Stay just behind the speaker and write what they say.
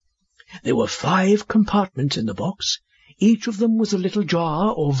There were 5 compartments in the box. Each of them was a little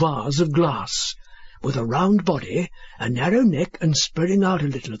jar or vase of glass, with a round body, a narrow neck, and spreading out a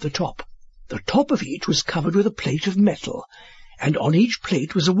little at the top. The top of each was covered with a plate of metal, and on each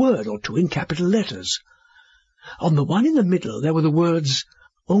plate was a word or 2 in capital letters. On the one in the middle there were the words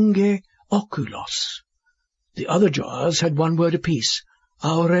unge oculos. The other jars had 1 word apiece,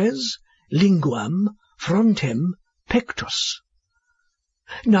 aures, linguam, frontem, pectus.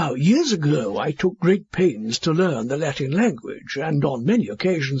 Now, years ago I took great pains to learn the Latin language, and on many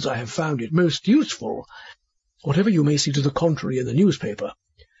occasions I have found it most useful, whatever you may see to the contrary in the newspaper.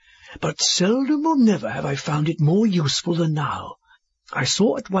 But seldom or never have I found it more useful than now. I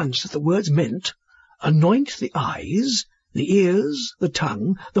saw at once that the words meant, anoint the eyes, the ears, the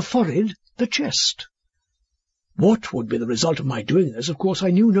tongue, the forehead, the chest. What would be the result of my doing this, of course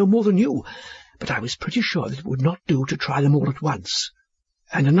I knew no more than you, but I was pretty sure that it would not do to try them all at once.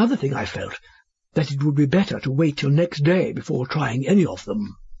 And another thing I felt, that it would be better to wait till next day before trying any of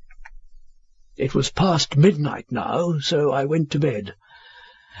them. It was past midnight now, so I went to bed.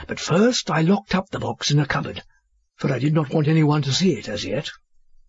 But first I locked up the box in a cupboard, for I did not want anyone to see it as yet.